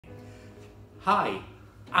Hi,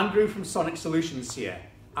 Andrew from Sonic Solutions here.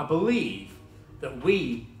 I believe that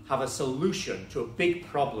we have a solution to a big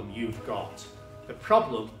problem you've got. The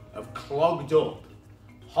problem of clogged up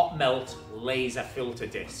hot melt laser filter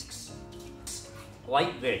discs.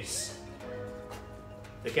 Like this.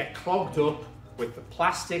 They get clogged up with the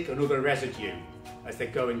plastic and other residue as they're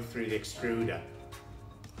going through the extruder.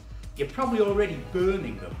 You're probably already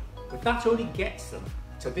burning them, but that only gets them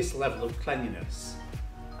to this level of cleanliness.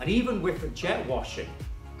 And even with the jet washing,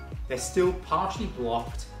 they're still partially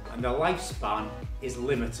blocked and their lifespan is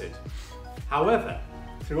limited. However,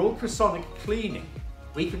 through ultrasonic cleaning,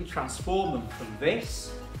 we can transform them from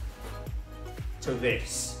this to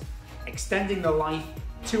this, extending the life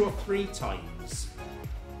 2 or 3 times.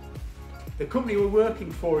 The company we're working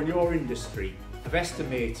for in your industry have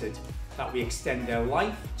estimated that we extend their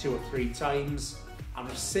life 2 or 3 times and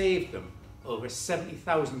have saved them over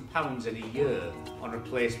 £70,000 in a year on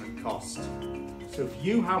replacement cost. So if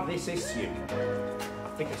you have this issue, I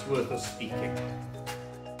think it's worth us speaking.